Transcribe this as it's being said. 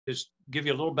is give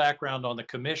you a little background on the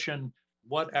commission,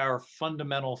 what our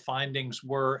fundamental findings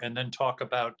were, and then talk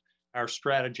about our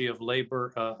strategy of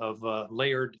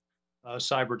layered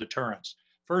cyber deterrence.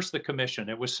 First, the commission.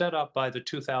 It was set up by the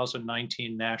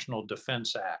 2019 National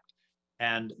Defense Act,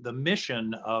 and the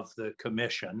mission of the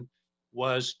commission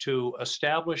was to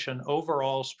establish an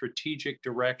overall strategic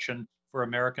direction for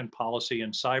American policy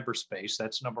in cyberspace.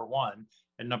 That's number one.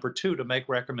 And number two, to make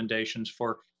recommendations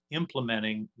for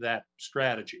implementing that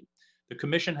strategy. The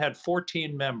commission had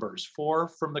 14 members, four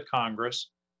from the Congress,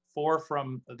 four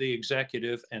from the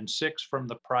executive, and six from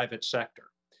the private sector.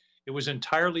 It was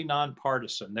entirely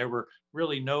nonpartisan. There were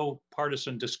really no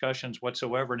partisan discussions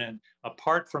whatsoever. And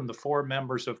apart from the four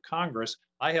members of Congress,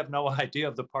 I have no idea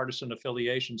of the partisan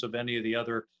affiliations of any of the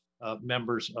other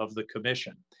members of the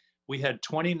commission. We had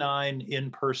 29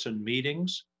 in-person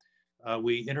meetings.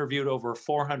 We interviewed over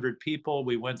 400 people.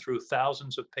 We went through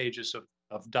thousands of pages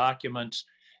of documents,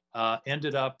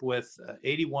 ended up with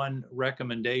 81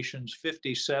 recommendations,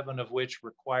 57 of which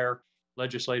require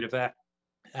legislative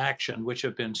action, which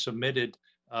have been submitted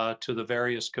to the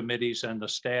various committees and the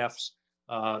staffs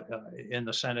in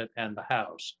the Senate and the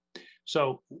House.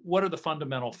 So what are the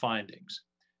fundamental findings?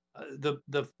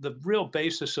 The real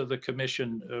basis of the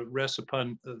commission rests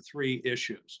upon three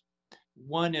issues.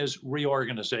 One is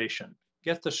reorganization.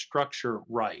 Get the structure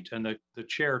right. And the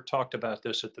chair talked about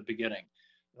this at the beginning.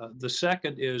 The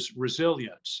second is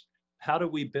resilience. How do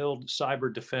we build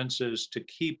cyber defenses to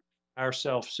keep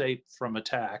ourselves safe from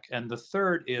attack? And the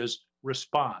third is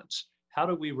response. How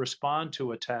do we respond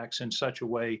to attacks in such a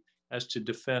way as to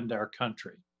defend our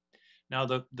country? Now,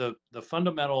 the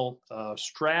fundamental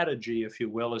strategy, if you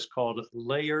will, is called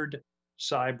layered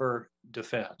cyber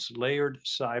defense, layered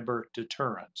cyber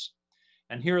deterrence.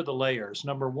 And here are the layers.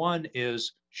 Number one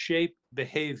is shape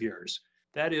behaviors.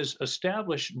 That is,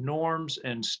 establish norms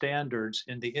and standards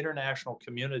in the international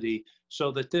community so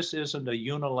that this isn't a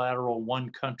unilateral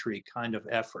one country kind of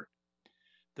effort.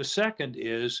 The second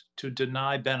is to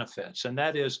deny benefits, and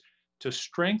that is to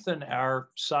strengthen our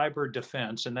cyber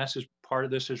defense. And that's part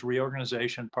of this is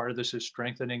reorganization, part of this is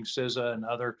strengthening CISA and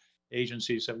other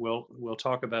agencies that we'll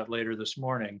talk about later this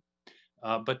morning.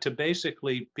 But to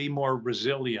basically be more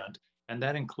resilient, and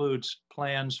that includes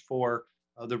plans for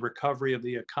the recovery of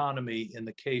the economy in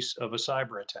the case of a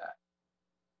cyber attack.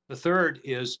 The third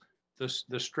is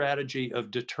the strategy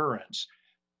of deterrence.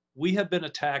 We have been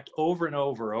attacked over and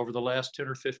over the last 10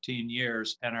 or 15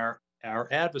 years, and our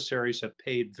adversaries have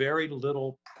paid very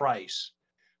little price.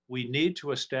 We need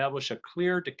to establish a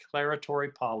clear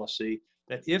declaratory policy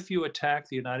that if you attack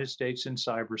the United States in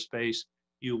cyberspace,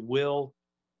 you will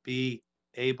have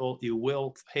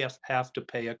to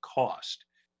pay a cost.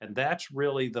 And that's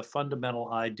really the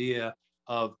fundamental idea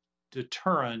of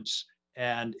deterrence.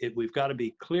 And we've got to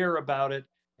be clear about it.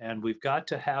 And we've got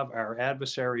to have our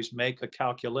adversaries make a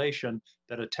calculation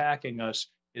that attacking us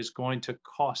is going to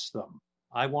cost them.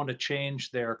 I want to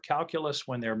change their calculus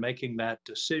when they're making that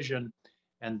decision.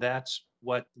 And that's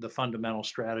what the fundamental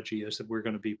strategy is that we're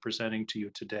going to be presenting to you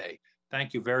today.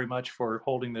 Thank you very much for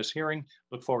holding this hearing.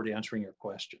 Look forward to answering your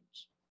questions.